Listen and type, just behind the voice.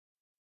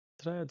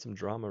Today I had some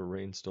drama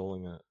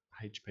reinstalling a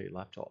HP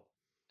laptop.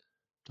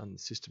 Done the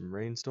system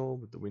reinstall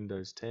with the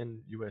Windows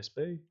 10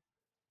 USB,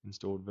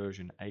 installed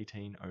version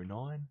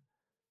 1809,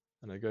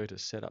 and I go to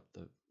set up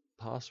the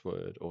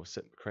password or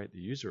create the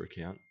user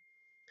account,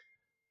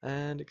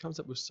 and it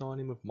comes up with sign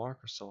in with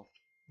Microsoft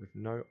with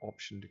no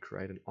option to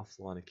create an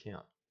offline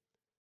account.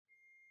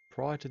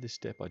 Prior to this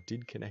step, I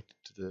did connect it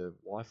to the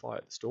Wi-Fi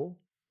at the store,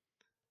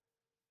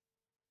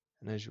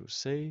 and as you'll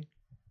see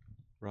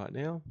right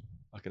now,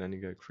 I can only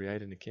go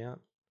create an account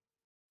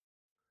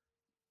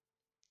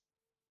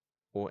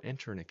or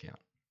enter an account,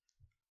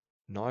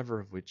 neither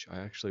of which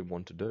I actually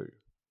want to do.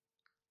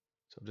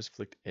 So I've just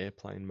flicked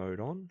airplane mode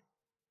on,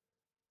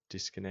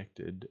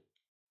 disconnected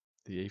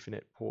the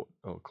Ethernet port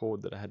or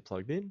cord that I had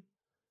plugged in,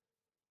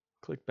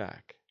 click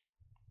back,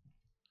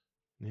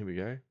 and here we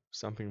go,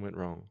 something went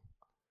wrong.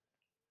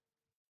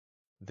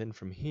 Then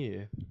from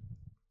here, if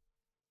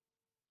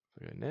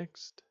I go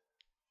next,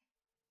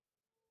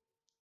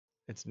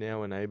 it's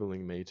now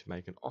enabling me to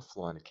make an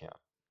offline account.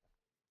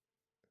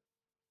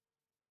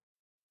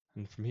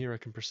 And from here I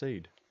can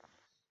proceed.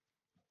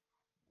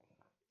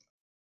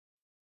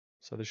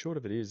 So the short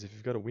of it is, if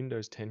you've got a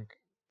Windows 10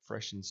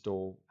 fresh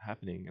install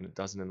happening and it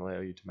doesn't allow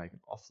you to make an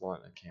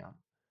offline account,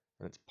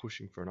 and it's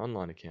pushing for an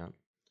online account,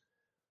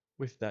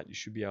 with that you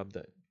should be able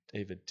to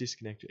either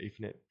disconnect your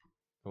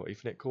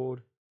Ethernet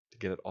cord to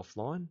get it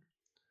offline,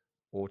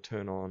 or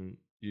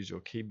use your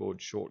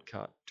keyboard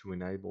shortcut to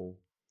enable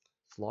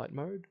flight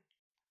mode,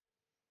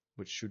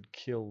 which should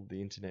kill the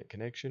internet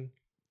connection,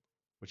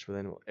 which will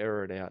then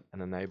error it out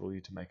and enable you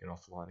to make an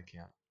offline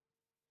account.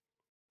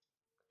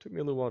 Took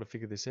me a little while to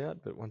figure this out,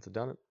 but once I'd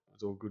done it, it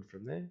was all good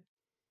from there.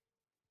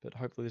 But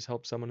hopefully this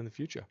helps someone in the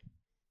future.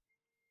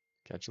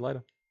 Catch you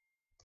later.